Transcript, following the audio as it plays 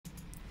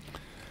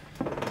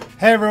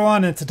Hey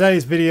everyone, in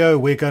today's video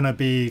we're going to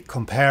be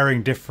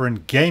comparing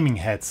different gaming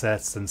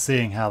headsets and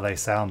seeing how they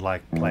sound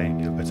like playing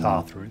your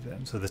guitar through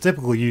them. So the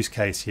typical use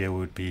case here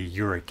would be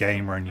you're a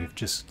gamer and you've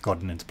just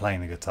gotten into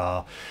playing the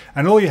guitar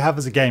and all you have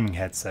is a gaming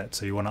headset,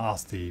 so you want to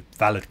ask the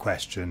valid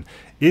question,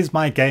 is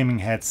my gaming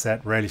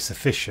headset really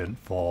sufficient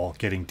for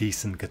getting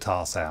decent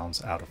guitar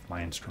sounds out of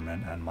my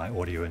instrument and my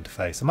audio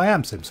interface and my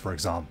amp sims, for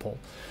example?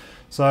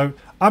 So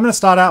I'm going to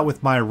start out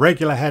with my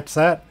regular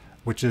headset,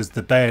 which is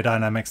the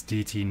Beyerdynamic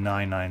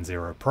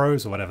DT990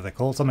 Pros, or whatever they're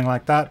called, something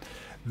like that.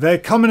 They're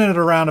coming in at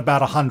around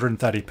about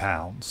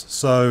 £130.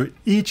 So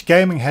each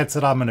gaming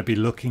headset I'm going to be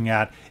looking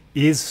at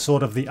is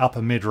sort of the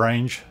upper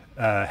mid-range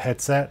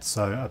headset.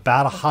 So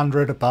about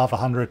 100, above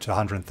 100 to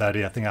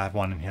 130. I think I have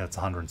one in here that's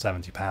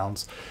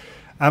 £170.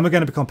 And we're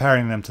going to be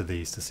comparing them to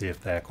these to see if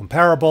they're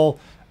comparable.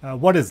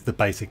 What is the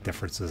basic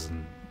differences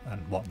and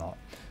whatnot.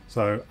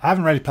 So I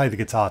haven't really played the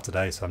guitar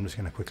today, so I'm just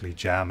going to quickly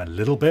jam a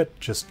little bit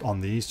just on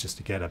these just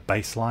to get a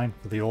baseline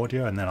for the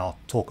audio, and then I'll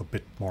talk a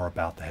bit more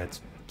about the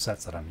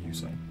headsets that I'm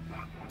using.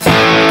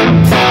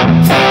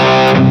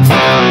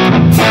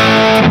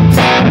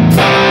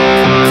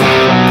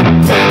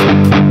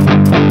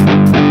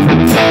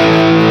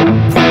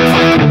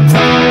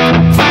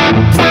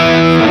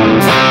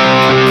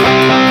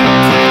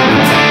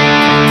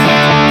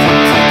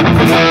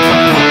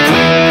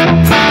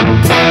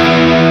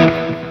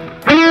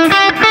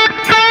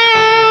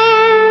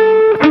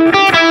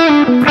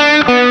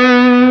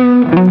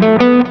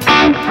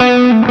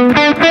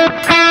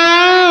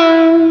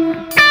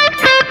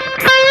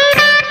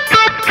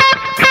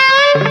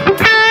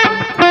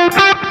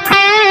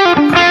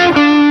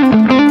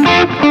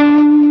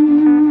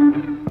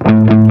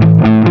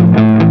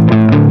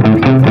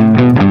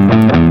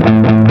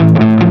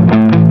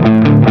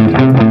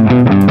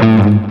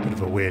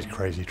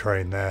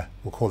 Train there.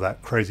 We'll call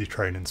that Crazy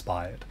Train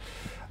inspired.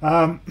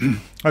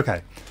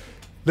 Okay,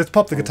 let's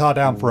pop the guitar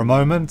down for a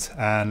moment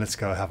and let's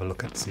go have a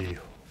look and see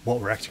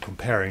what we're actually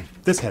comparing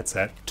this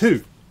headset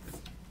to.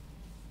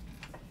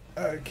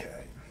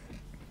 Okay,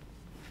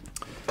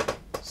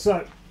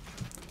 so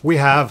we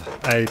have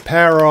a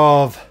pair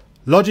of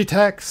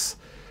Logitech's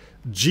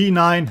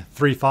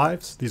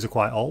G935s. These are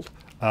quite old.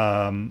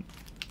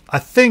 I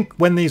think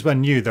when these were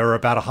new they were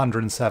about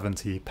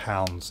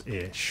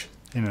 £170-ish.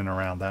 In and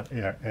around that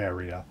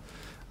area.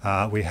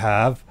 We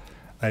have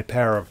a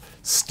pair of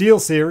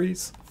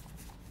SteelSeries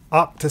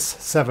Arctis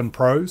 7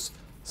 Pros.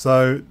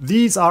 So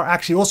these are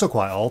actually also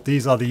quite old.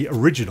 These are the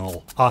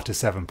original Arctis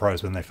 7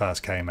 Pros when they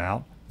first came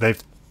out.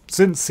 They've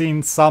since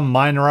seen some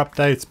minor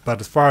updates,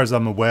 but as far as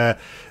I'm aware,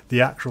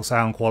 the actual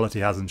sound quality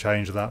hasn't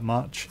changed that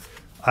much.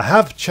 I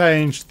have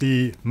changed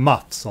the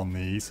muffs on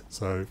these,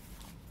 so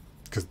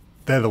because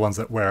they're the ones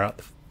that wear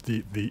out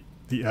the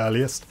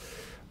earliest.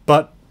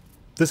 But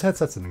this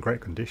headset's in great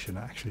condition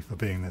actually for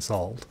being this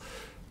old.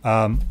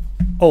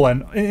 Oh,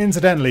 and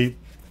incidentally,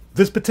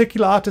 this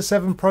particular Arctis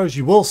 7 Pros,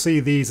 you will see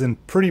these in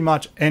pretty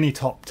much any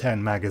top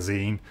 10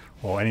 magazine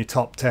or any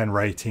top 10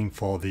 rating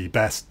for the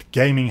best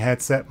gaming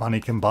headset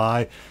money can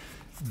buy.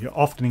 You're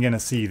often going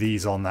to see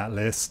these on that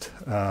list.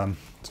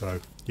 So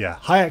yeah,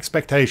 high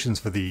expectations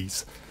for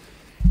these.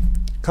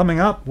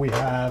 Coming up we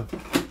have,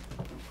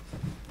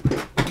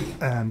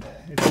 and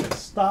it's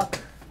stuck,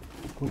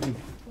 would you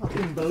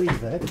fucking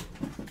believe it?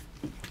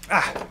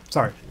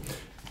 Sorry.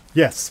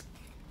 Yes.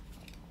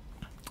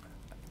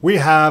 We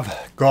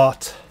have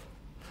got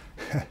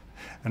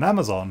an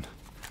Amazon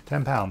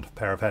 £10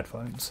 pair of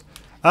headphones.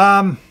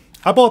 I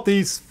bought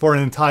these for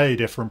an entirely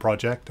different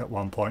project at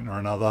one point or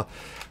another,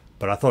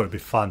 but I thought it'd be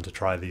fun to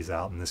try these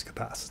out in this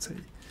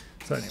capacity.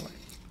 So anyway,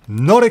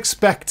 not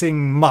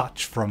expecting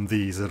much from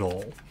these at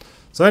all.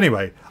 So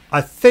anyway,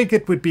 I think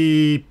it would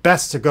be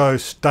best to go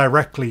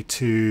directly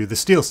to the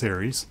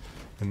SteelSeries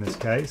in this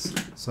case.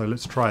 So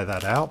let's try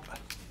that out.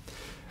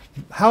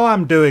 How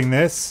I'm doing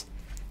this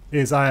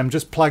is I am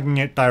just plugging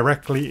it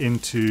directly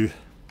into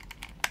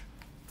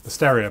the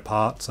stereo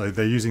part, so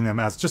they're using them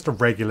as just a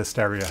regular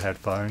stereo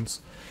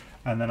headphones,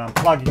 and then I'm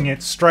plugging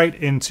it straight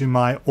into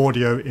my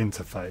audio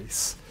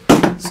interface.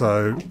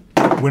 So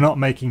we're not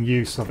making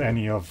use of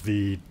any of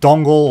the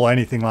dongle or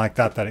anything like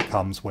that that it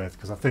comes with,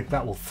 because I think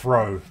that will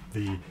throw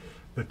the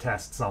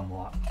test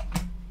somewhat.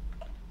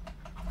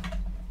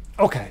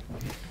 Okay,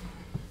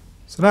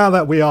 so now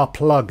that we are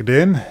plugged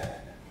in,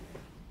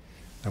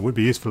 it would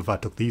be useful if I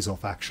took these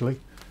off actually.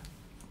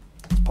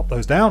 Pop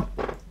those down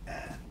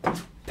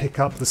and pick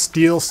up the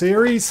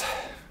SteelSeries.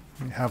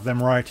 We have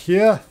them right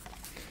here.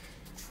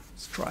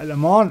 Let's try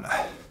them on.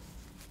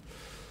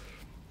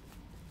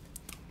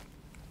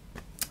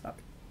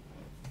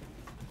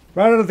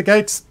 Right out of the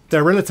gates,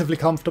 they're relatively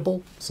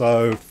comfortable.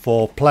 So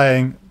for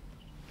playing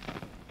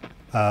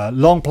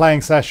long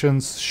playing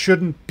sessions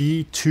shouldn't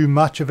be too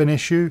much of an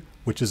issue,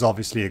 which is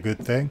obviously a good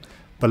thing.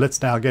 But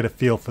let's now get a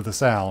feel for the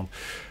sound.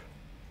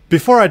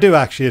 Before I do,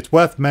 actually, it's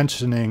worth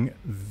mentioning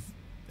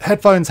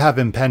headphones have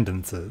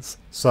impedances.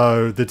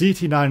 So the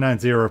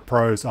DT990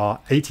 Pros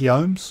are 80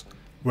 ohms,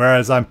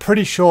 whereas I'm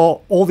pretty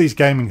sure all these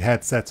gaming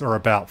headsets are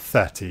about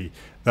 30.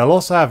 They'll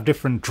also have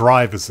different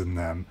drivers in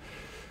them.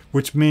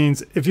 which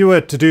means if you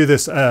were to do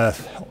this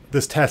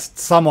this test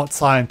somewhat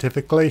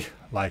scientifically,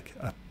 like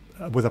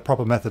with a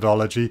proper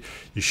methodology,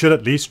 you should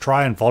at least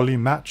try and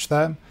volume match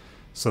them,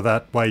 so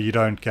that way you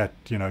don't get,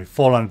 you know,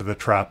 fall under the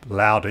trap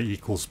louder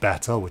equals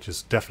better, which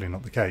is definitely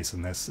not the case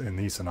in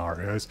these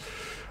scenarios.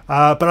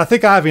 But I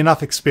think I have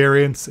enough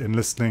experience in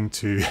listening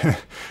to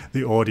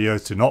the audio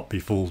to not be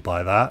fooled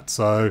by that,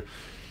 so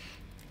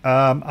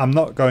I'm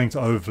not going to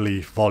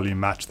overly volume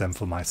match them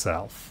for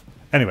myself.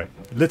 Anyway,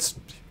 let's,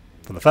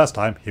 for the first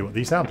time, hear what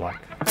these sound like.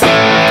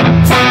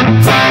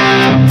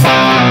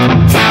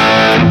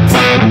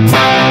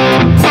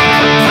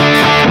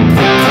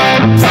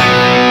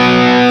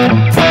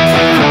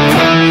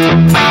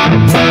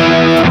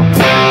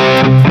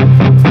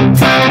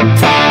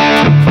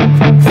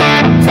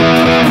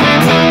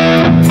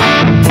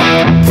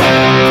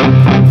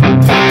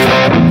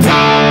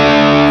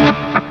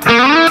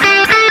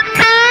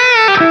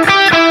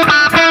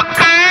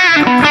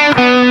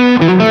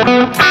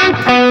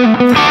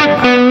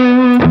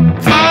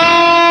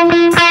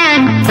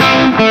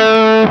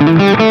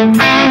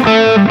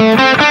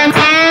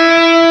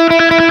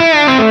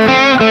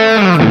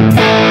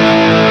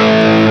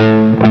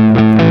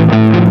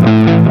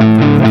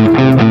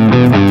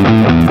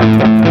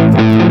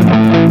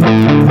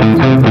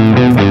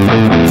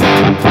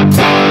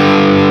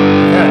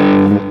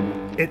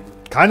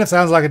 Kind of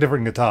sounds like a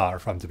different guitar,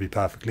 if I'm to be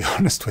perfectly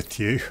honest with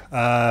you.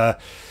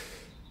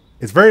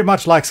 It's very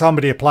much like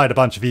somebody applied a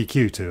bunch of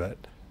EQ to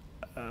it,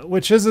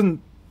 which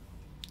isn't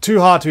too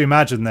hard to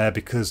imagine there,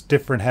 because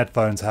different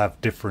headphones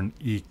have different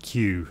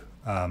EQ,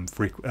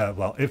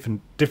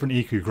 different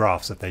EQ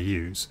graphs that they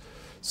use.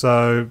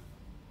 So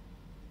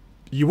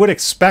you would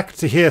expect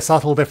to hear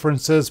subtle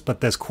differences, but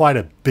there's quite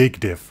a big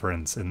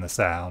difference in the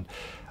sound.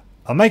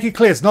 I'll make it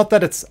clear, it's not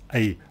that it's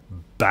a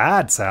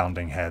bad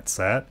sounding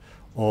headset,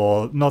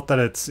 or not that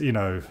it's, you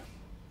know,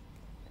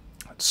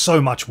 so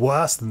much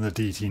worse than the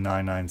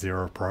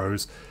DT990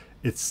 Pros.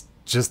 It's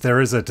just there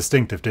is a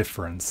distinctive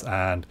difference,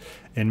 and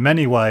in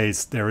many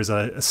ways there is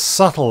a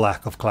subtle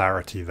lack of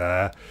clarity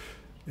there.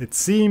 It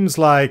seems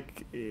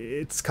like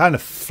it's kind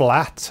of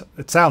flat.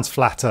 It sounds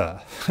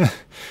flatter.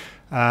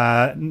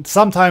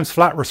 Sometimes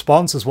flat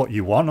response is what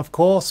you want, of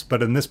course,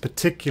 but in this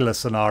particular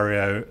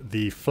scenario,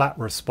 the flat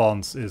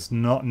response is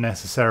not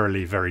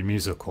necessarily very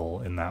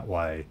musical in that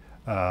way.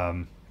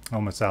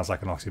 Almost sounds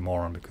like an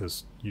oxymoron,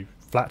 because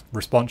flat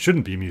response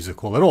shouldn't be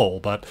musical at all,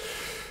 but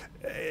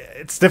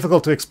it's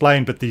difficult to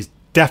explain, but these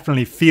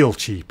definitely feel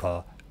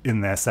cheaper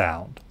in their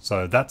sound.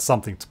 So that's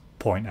something to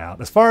point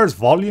out. As far as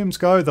volumes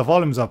go, the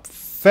volumes are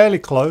fairly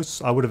close.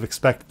 I would have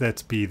expected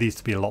these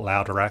to be a lot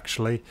louder,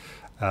 actually.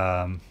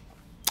 But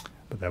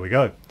there we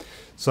go.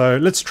 So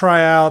let's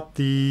try out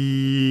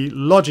the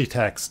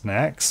Logitech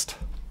next.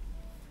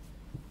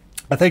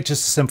 I think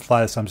just to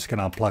simplify this, I'm just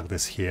going to unplug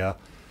this here.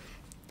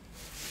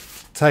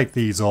 Take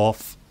these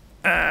off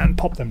and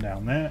pop them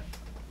down there.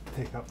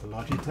 Pick up the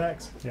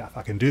Logitech. Yeah, if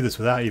I can do this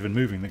without even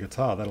moving the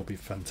guitar, that'll be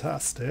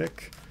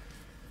fantastic.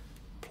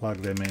 Plug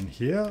them in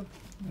here.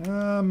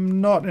 I'm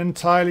not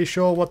entirely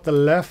sure what the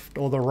left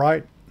or the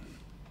right.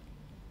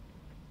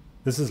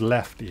 This is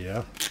left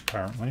ear,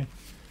 apparently.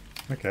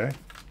 Okay.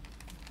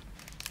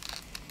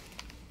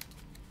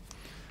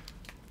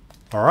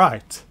 All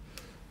right.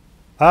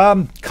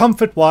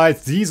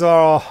 Comfort-wise, these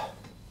are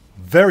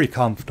very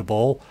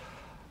comfortable.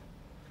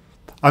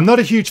 I'm not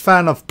a huge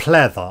fan of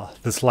pleather,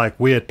 this like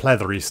weird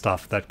pleathery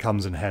stuff that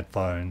comes in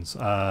headphones,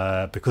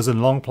 because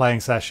in long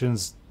playing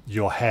sessions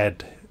your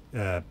head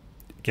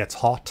gets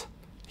hot,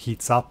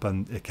 heats up,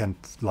 and it can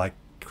like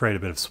create a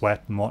bit of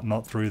sweat and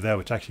whatnot through there,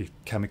 which actually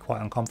can be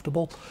quite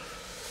uncomfortable.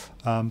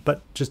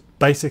 But just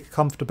basic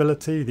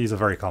comfortability, these are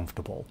very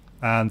comfortable,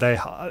 and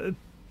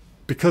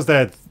because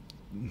they're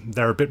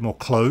a bit more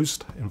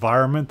closed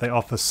environment, they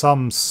offer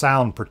some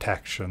sound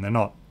protection. They're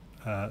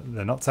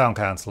not sound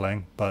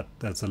cancelling, but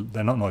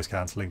they're not noise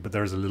cancelling, but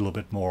there is a little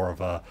bit more of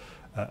a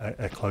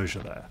closure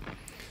there.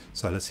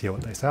 So let's hear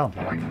what they sound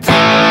like.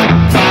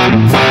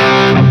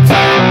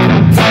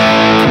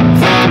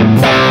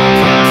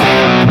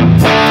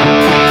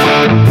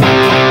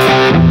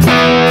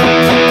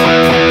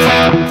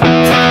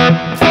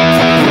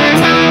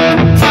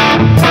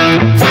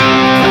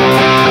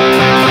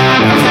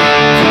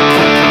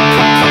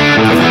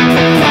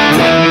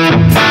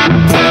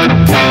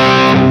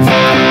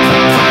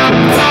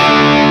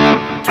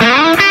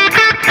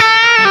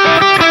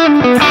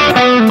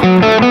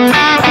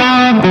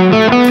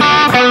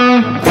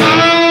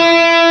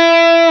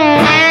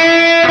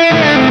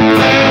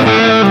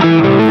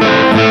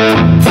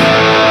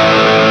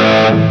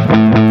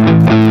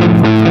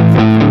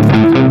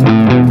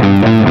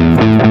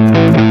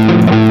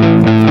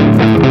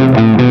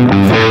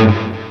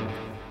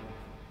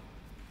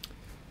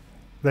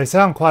 They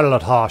sound quite a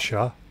lot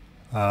harsher.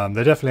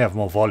 They definitely have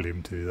more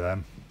volume to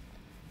them,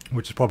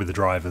 which is probably the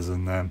drivers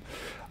in them.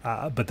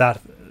 But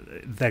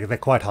they're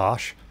quite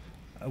harsh,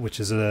 which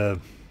is I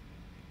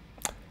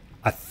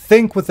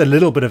think with a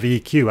little bit of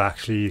EQ,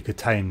 actually, you could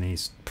tame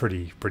these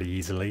pretty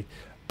easily.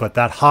 But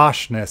that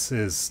harshness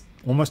is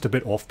almost a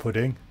bit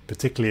off-putting,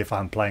 particularly if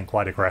I'm playing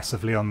quite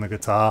aggressively on the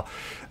guitar.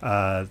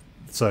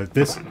 So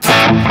this, it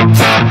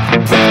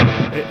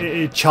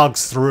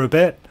chugs through a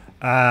bit,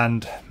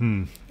 and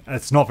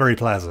it's not very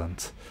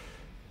pleasant.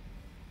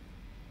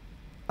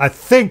 I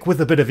think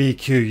with a bit of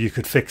EQ you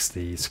could fix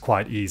these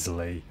quite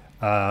easily,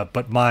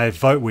 but my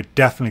vote would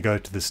definitely go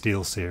to the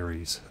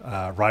SteelSeries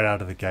right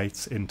out of the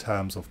gates in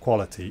terms of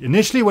quality.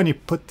 Initially when you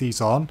put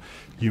these on,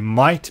 you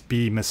might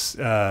be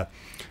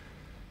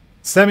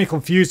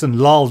semi-confused and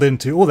lulled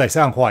into, oh, they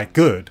sound quite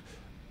good.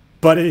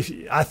 But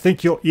I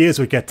think your ears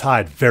would get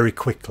tired very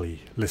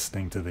quickly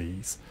listening to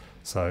these.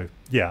 So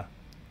yeah,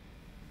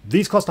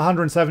 these cost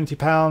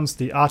 £170.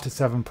 The Arctis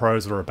 7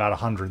 Pros are about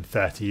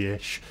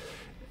 130-ish.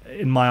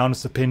 In my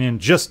honest opinion,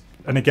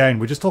 and again,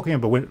 we're just talking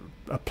about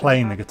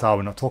playing the guitar.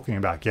 We're not talking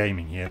about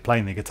gaming here.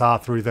 Playing the guitar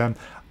through them.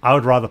 I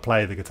would rather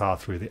play the guitar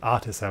through the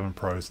Arctis 7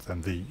 Pros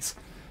than these.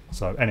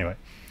 So anyway,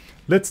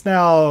 let's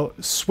now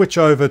switch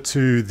over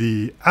to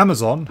the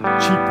Amazon cheap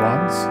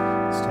ones.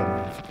 Let's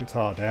turn the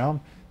guitar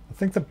down. I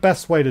think the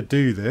best way to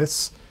do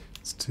this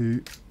is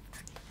to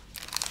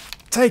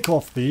take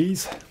off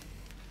these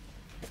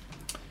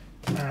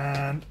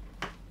and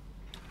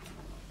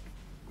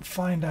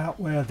find out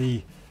where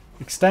the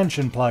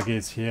extension plug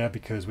is here,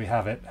 because we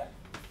have it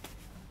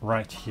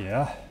right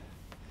here.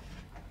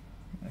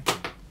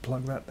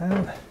 Plug that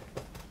down.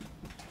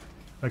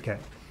 Okay,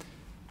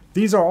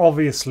 these are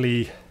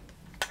obviously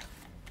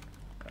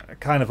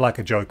kind of like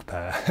a joke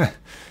pair.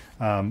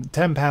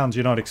 £10,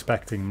 you're not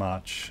expecting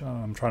much.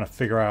 I'm trying to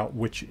figure out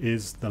which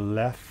is the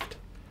left.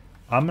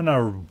 I'm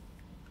gonna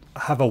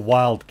have a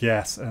wild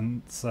guess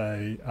and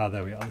say,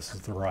 there we are, this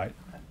is the right.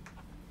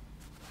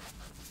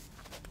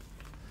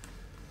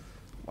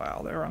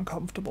 Wow, they're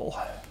uncomfortable.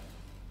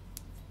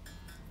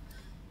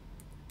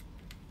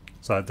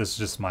 So this is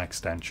just my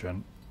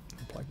extension.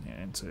 I'm plugging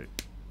it in to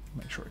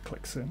make sure it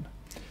clicks in.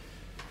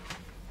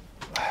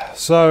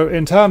 So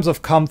in terms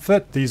of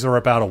comfort, these are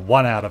about a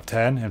 1 out of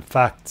 10. In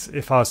fact,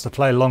 if I was to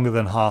play longer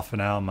than half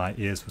an hour, my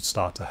ears would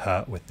start to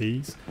hurt with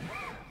these.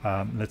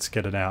 Let's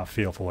get an out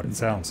feel for what it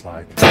sounds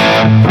like.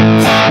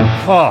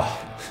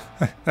 Oh.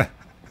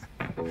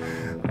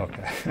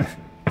 Okay.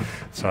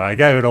 So I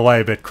gave it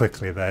away a bit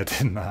quickly there,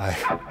 didn't I?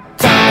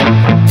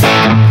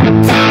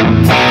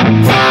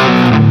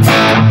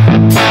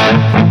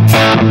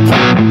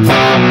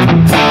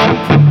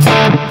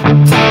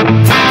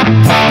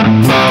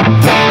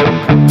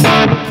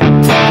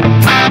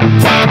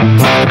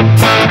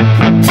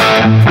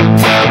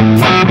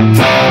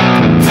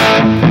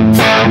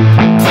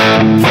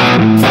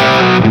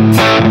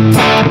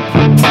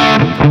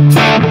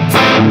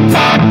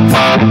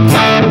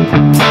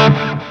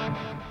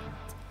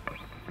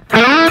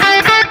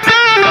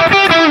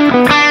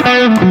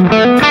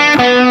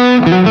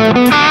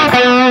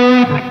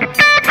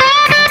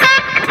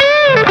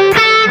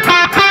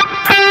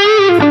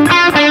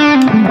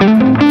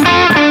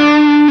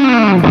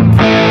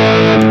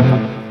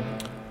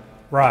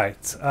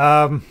 Right,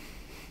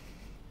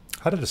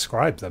 how to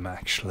describe them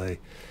actually.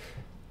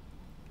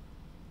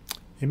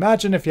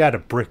 Imagine if you had a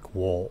brick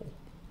wall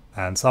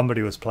and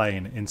somebody was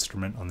playing an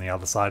instrument on the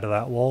other side of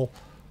that wall,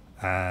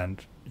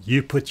 and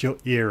you put your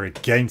ear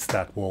against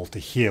that wall to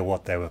hear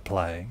what they were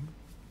playing.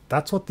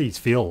 That's what these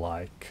feel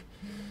like.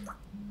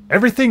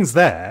 Everything's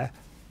there,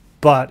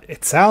 but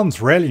it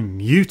sounds really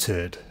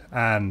muted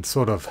and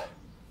sort of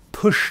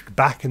pushed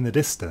back in the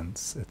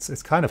distance.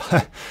 It's kind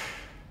of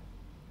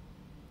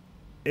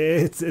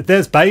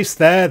there's bass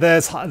there,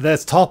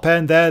 there's top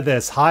end there,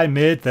 there's high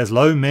mid, there's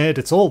low mid,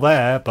 it's all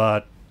there,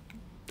 but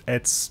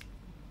it's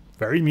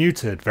very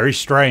muted, very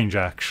strange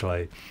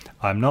actually.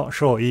 I'm not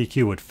sure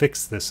EQ would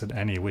fix this in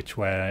any which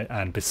way,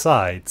 and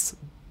besides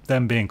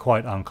them being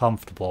quite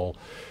uncomfortable,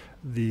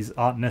 these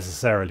aren't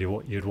necessarily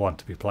what you'd want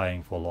to be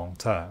playing for long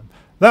term.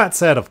 That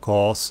said, of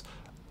course,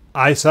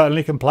 I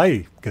certainly can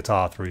play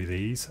guitar through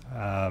these.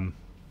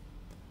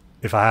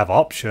 If I have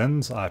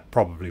options, I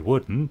probably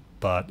wouldn't,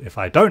 but if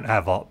I don't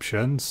have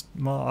options,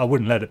 well, I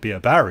wouldn't let it be a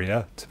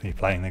barrier to me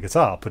playing the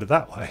guitar, put it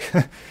that way.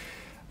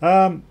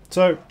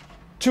 So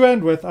to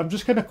end with, I'm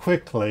just going to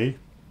quickly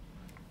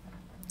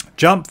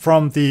jump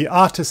from the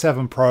Arctis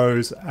 7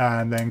 Pros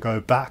and then go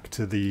back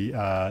to the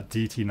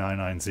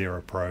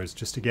DT990 Pros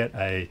just to get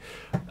a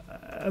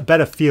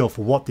better feel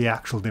for what the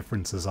actual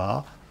differences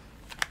are.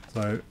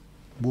 So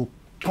we'll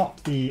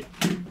pop the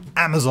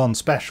Amazon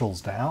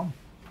specials down.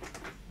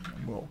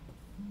 And we'll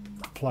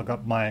plug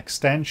up my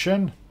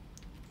extension.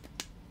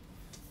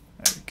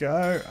 There we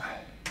go.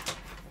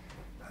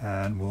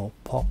 And we'll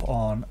pop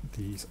on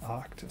these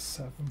Arctis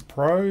 7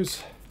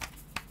 Pros.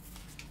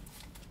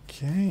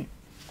 Okay.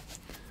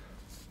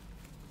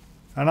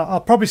 And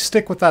I'll probably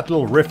stick with that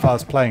little riff I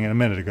was playing in a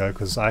minute ago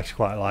because I actually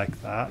quite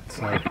like that.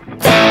 So.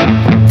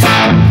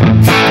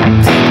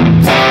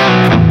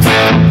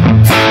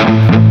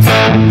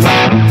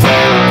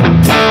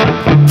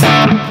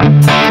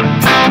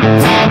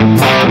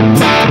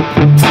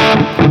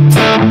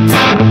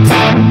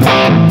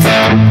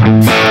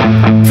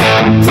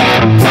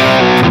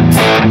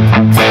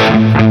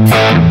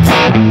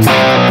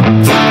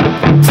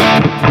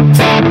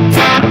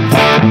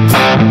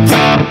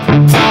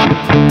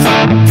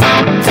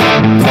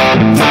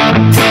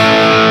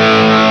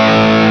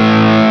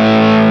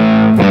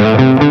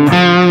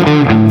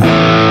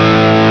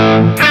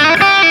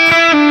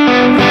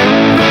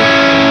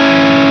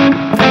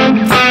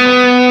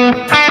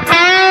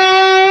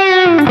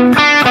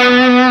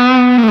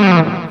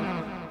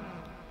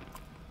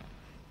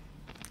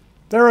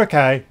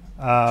 okay.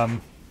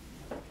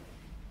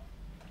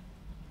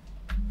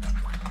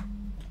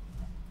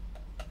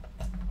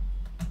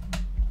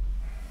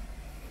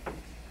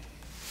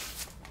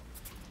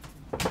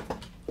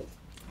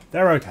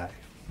 They're okay.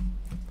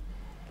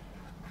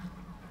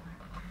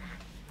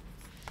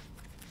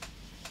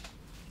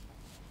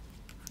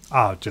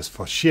 Oh, just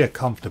for sheer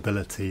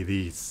comfortability,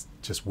 these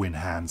just win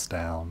hands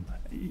down.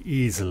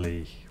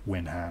 Easily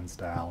win hands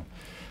down.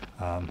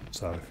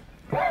 So,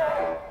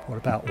 what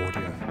about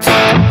audio?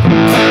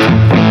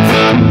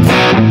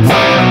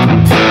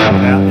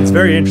 Now, it's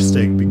very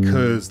interesting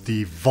because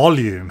the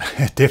volume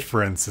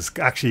difference is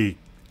actually,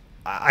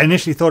 I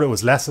initially thought it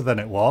was lesser than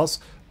it was,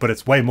 but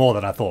it's way more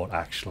than I thought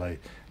actually.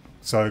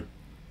 So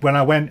when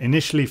I went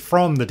initially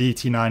from the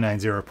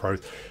DT990 Pro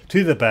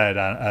to the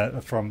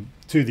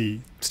to the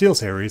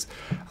SteelSeries,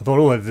 I thought,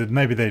 oh,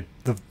 maybe the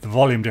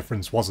volume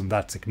difference wasn't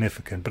that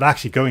significant. But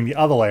actually going the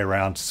other way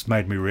around just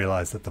made me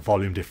realize that the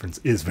volume difference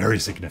is very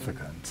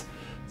significant.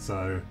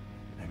 So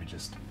let me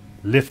just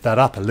lift that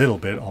up a little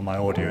bit on my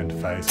audio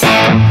interface.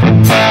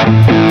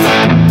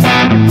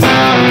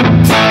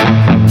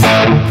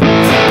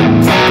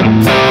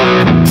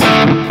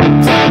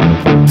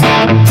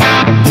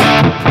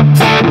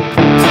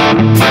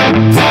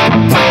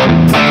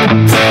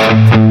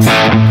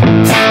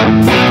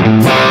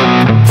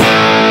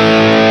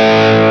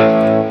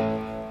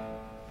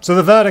 So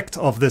the verdict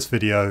of this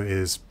video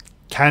is,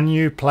 can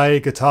you play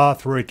guitar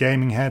through a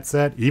gaming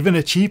headset? Even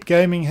a cheap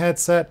gaming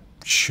headset?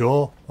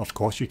 Sure, of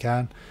course you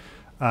can.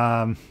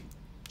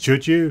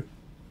 Should you?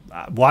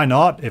 Why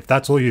not? If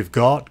that's all you've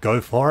got,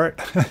 go for it.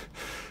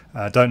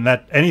 Don't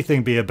let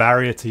anything be a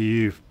barrier to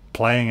you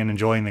playing and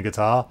enjoying the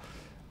guitar.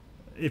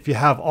 If you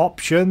have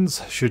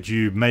options, should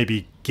you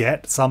maybe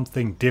get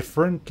something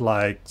different,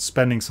 like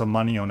spending some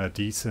money on a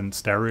decent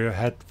stereo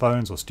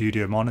headphones or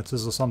studio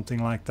monitors or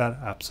something like that?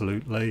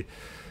 Absolutely.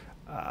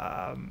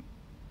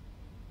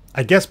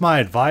 I guess my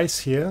advice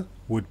here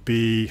would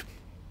be,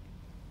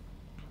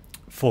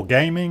 for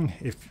gaming,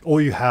 if all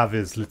you have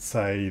is, let's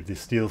say, the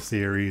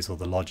SteelSeries or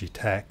the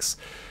Logitechs,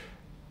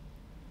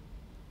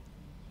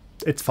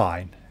 it's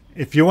fine.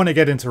 If you want to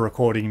get into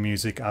recording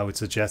music, I would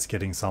suggest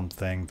getting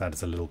something that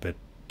is a little bit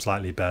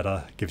slightly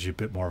better, gives you a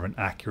bit more of an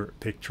accurate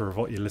picture of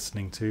what you're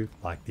listening to,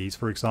 like these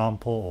for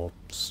example, or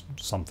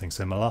something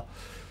similar.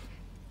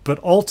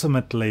 But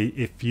ultimately,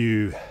 if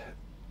you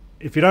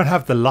don't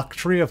have the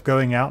luxury of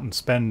going out and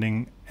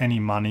spending any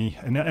money,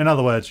 in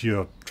other words,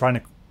 you're trying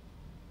to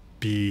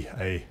be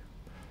a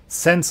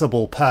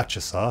sensible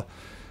purchaser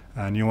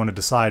and you want to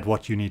decide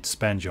what you need to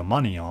spend your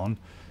money on,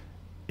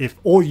 if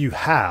all you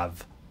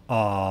have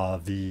are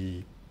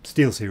the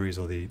SteelSeries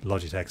or the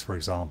Logitechs, for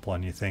example,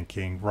 and you're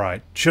thinking,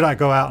 right, should I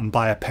go out and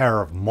buy a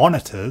pair of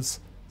monitors?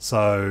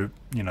 So,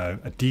 you know,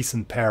 a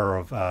decent pair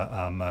of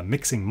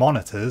mixing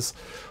monitors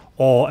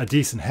or a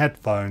decent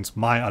headphones,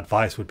 my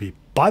advice would be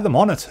buy the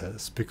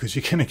monitors, because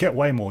you're going to get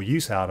way more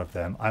use out of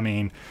them. I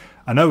mean,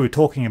 I know we're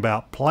talking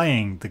about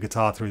playing the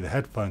guitar through the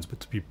headphones, but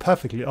to be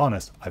perfectly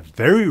honest, I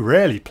very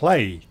rarely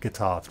play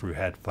guitar through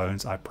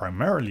headphones. I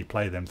primarily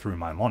play them through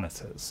my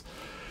monitors.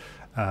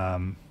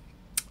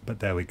 But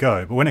there we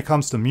go. But when it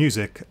comes to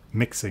music,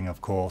 mixing,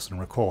 of course, and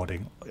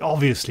recording,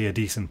 obviously a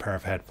decent pair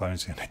of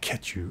headphones is going to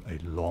get you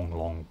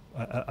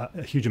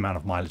a huge amount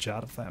of mileage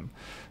out of them.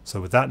 So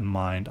with that in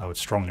mind, I would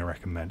strongly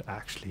recommend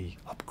actually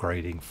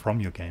upgrading from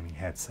your gaming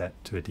headset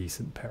to a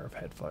decent pair of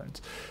headphones.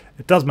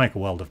 It does make a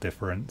world of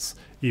difference,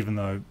 even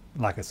though,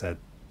 like I said,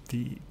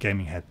 the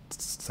gaming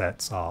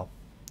headsets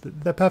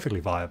they're perfectly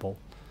viable.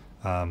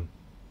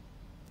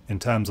 In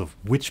terms of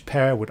which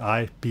pair would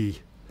I be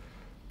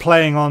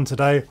playing on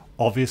today,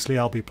 obviously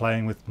I'll be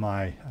playing with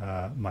my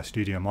my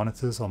studio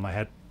monitors on my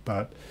head,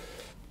 but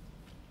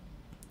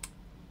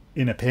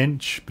in a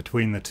pinch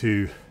between the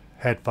two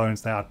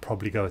headphones there, I'd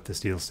probably go with the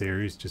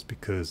SteelSeries, just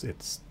because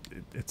it's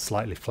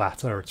slightly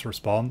flatter, its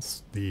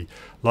response. The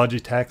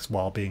Logitechs,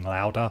 while being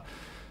louder,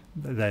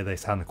 they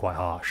sounded quite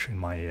harsh in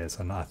my ears,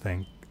 and I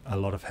think a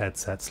lot of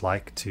headsets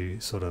like to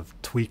sort of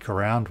tweak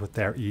around with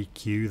their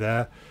EQ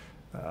there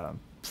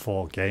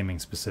for gaming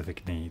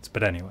specific needs.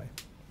 But anyway,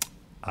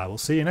 I will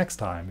see you next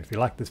time. If you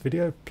like this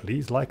video,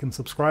 please like and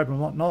subscribe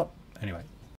and whatnot. Anyway,